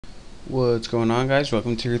What's going on, guys?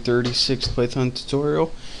 Welcome to your 36th Python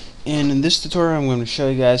tutorial. And in this tutorial I'm going to show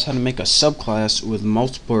you guys how to make a subclass with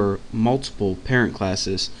multiple parent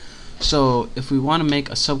classes. So if we want to make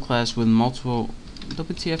a subclass with multiple,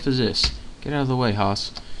 WTF is this? Get out of the way,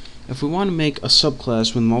 Haas. If we want to make a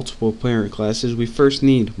subclass with multiple parent classes, we first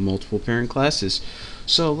need multiple parent classes.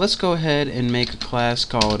 So let's go ahead and make a class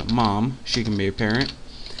called mom. She can be a parent.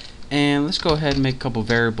 And let's go ahead and make a couple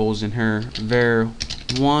variables in her.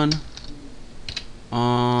 var1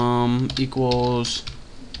 equals,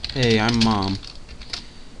 hey, I'm mom,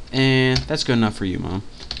 and that's good enough for you, mom.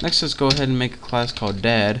 Next, let's go ahead and make a class called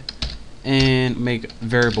dad and make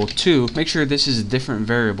variable 2. Make sure this is a different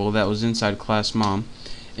variable that was inside class mom.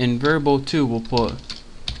 In variable 2 we'll put,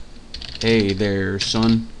 hey there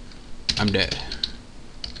son, I'm dad.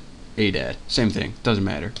 Hey dad, same thing, doesn't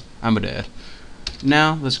matter, I'm a dad.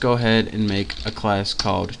 Now let's go ahead and make a class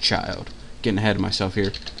called child. Getting ahead of myself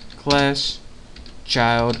here. Class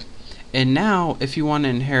child. And now if you want to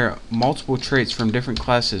inherit multiple traits from different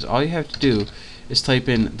classes, all you have to do is type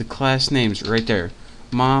in the class names right there,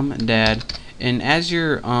 mom and dad, and as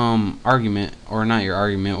your argument, or not your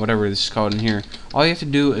argument, whatever this is called in here, all you have to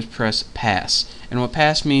do is press pass. And what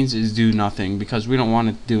pass means is do nothing, because we don't want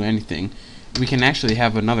it to do anything. We can actually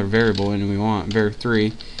have another variable, and we want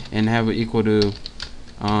var3 and have it equal to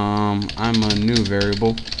I'm a new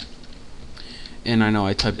variable. And I know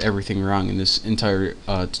I typed everything wrong in this entire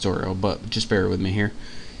tutorial, but just bear with me here.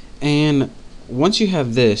 And once you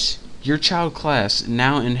have this, your child class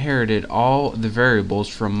now inherited all the variables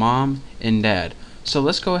from mom and dad. So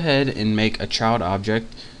let's go ahead and make a child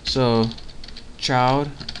object. So child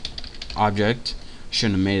object,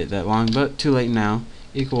 shouldn't have made it that long, but too late now,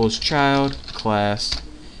 equals child class.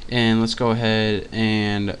 And let's go ahead,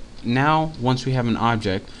 and now once we have an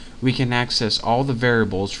object, we can access all the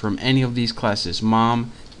variables from any of these classes,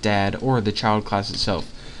 mom, dad, or the child class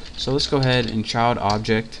itself. So let's go ahead and child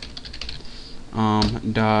object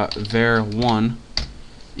dot var1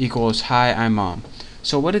 equals hi, I'm mom.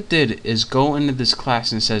 So what it did is go into this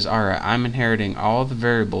class and says, alright, I'm inheriting all the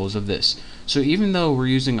variables of this. So even though we're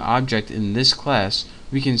using object in this class,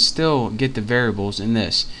 we can still get the variables in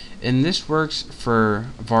this. And this works for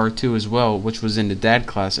var2 as well, which was in the dad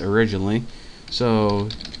class originally. So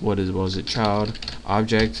was it child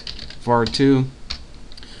object var2.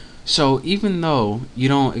 So even though you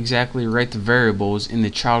don't exactly write the variables in the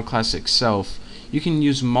child class itself, you can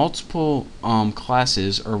use multiple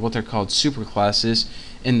classes, or what they're called superclasses,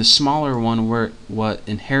 and the smaller one where what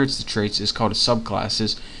inherits the traits is called a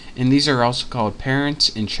subclasses, and these are also called parents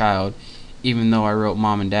and child, even though I wrote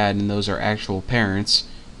mom and dad and those are actual parents.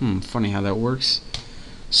 Funny how that works.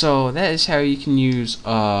 So that is how you can use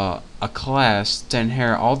a class to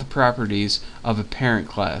inherit all the properties of a parent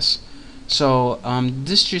class. So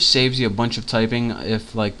this just saves you a bunch of typing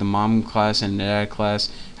if like the mom class and the dad class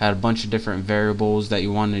had a bunch of different variables that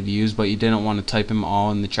you wanted to use, but you didn't want to type them all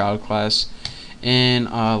in the child class. And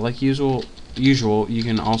like usual, you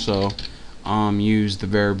can also use the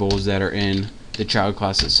variables that are in the child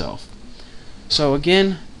class itself. So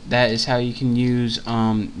again, that is how you can use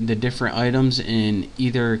the different items in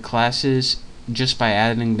either classes just by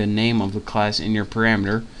adding the name of the class in your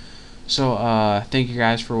parameter. So thank you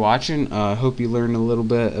guys for watching. Hope you learned a little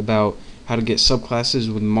bit about how to get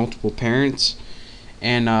subclasses with multiple parents.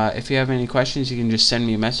 And if you have any questions, you can just send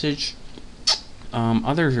me a message.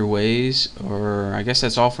 Other ways, or I guess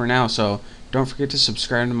that's all for now. So don't forget to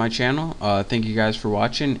subscribe to my channel. Thank you guys for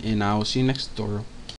watching, and I will see you next tutorial.